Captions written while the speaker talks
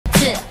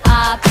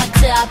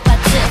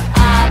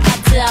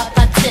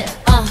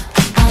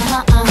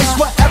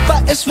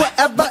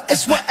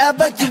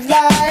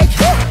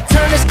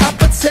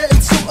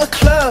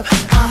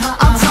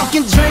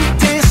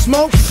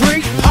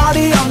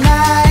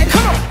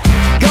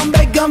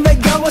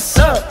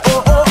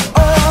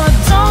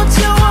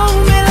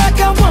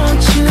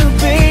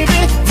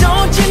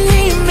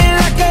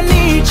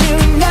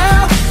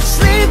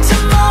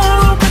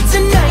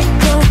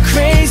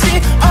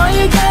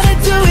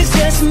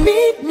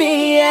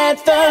me at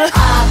the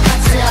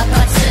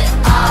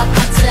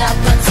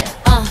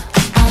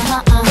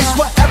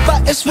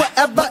It's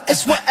whatever,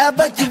 it's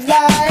whatever you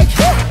like.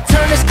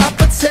 Turn this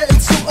APT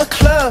into a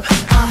club.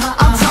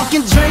 I'm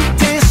talking drink,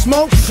 dance,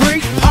 smoke,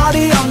 freak,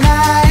 party all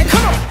night.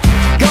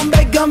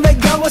 Gumbe, gumbe,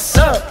 go, what's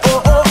up?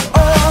 Oh, oh,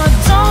 oh.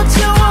 Don't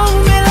you want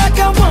me like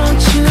I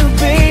want you,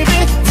 baby?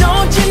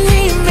 Don't you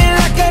need me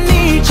like I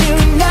need you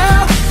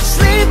now?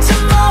 Sleep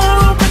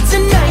tomorrow, but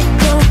tonight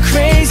go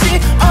crazy.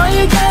 All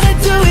you gotta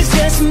do is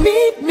just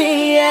meet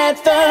me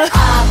at the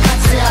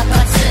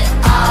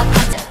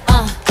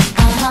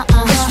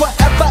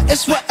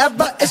It's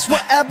whatever, it's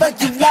whatever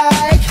you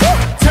like.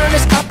 Turn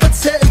this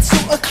APT into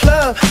a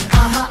club.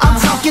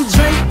 I'm talking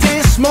drink,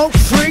 dance, smoke,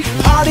 freak,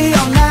 party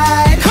all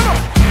night.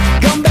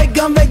 Gumbe,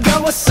 gumbe,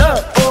 go, what's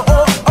up? Oh,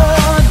 oh,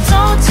 oh.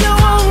 Don't you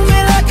want me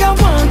like I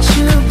want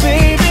you,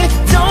 baby?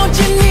 Don't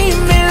you need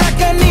me like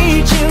I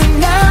need you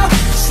now?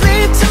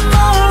 Sleep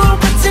tomorrow,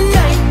 but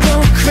tonight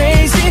go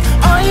crazy.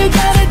 All you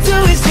gotta do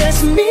is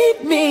just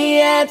meet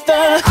me at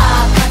the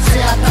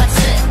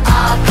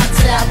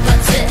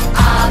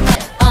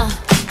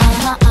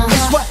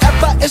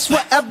It's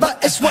whatever,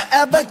 it's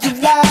whatever you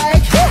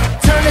like.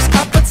 Turn this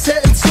APT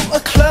into a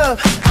club.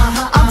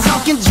 I'm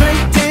talking drink,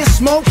 dance,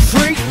 smoke,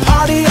 freak,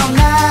 party all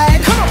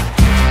night.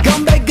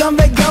 Gumbe,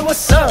 gumbe, go,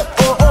 what's up?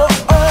 Oh, oh,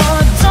 oh.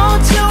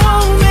 Don't you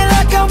want me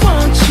like I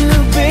want you,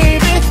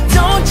 baby?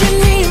 Don't you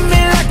need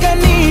me like I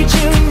need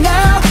you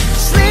now?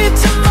 Sleep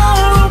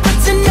tomorrow, but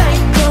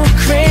tonight go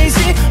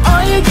crazy.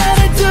 All you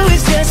gotta do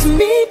is just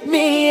meet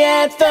me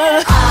at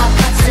the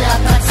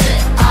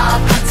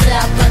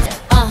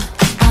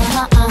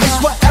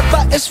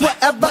It's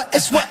whatever,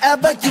 it's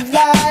whatever you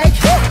like.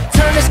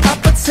 Turn this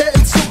APT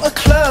into a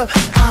club.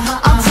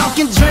 I'm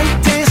talking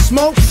drink, dance,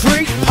 smoke,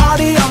 freak,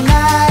 party all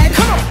night.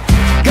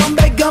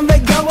 Gumbe,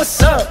 gumbe, go,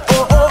 what's up?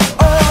 Oh, oh,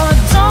 oh.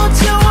 Don't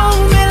you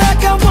want me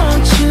like I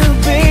want you,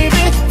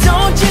 baby?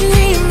 Don't you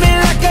need me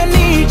like I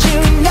need you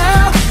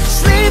now?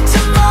 Sleep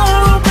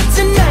tomorrow, but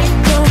tonight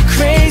go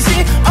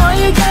crazy. All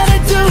you gotta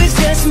do is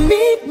just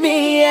meet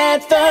me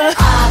at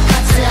the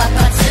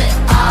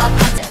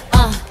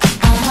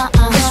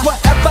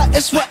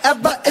It's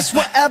whatever, it's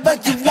whatever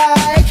you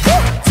like.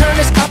 Turn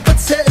this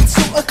APT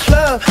into a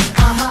club.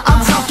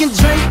 I'm talking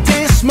drink,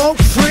 dance, smoke,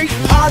 freak,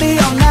 party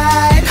all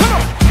night.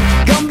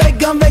 Gumbe,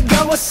 gumbe,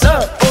 go, what's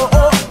up? Oh,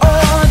 oh,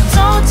 oh.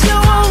 Don't you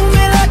want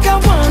me like I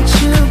want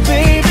you,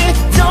 baby?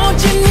 Don't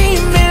you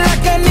need me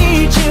like I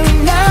need you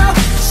now?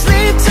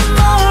 Sleep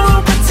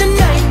tomorrow, but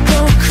tonight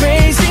go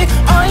crazy.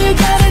 All you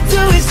gotta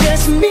do is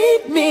just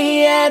meet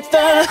me at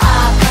the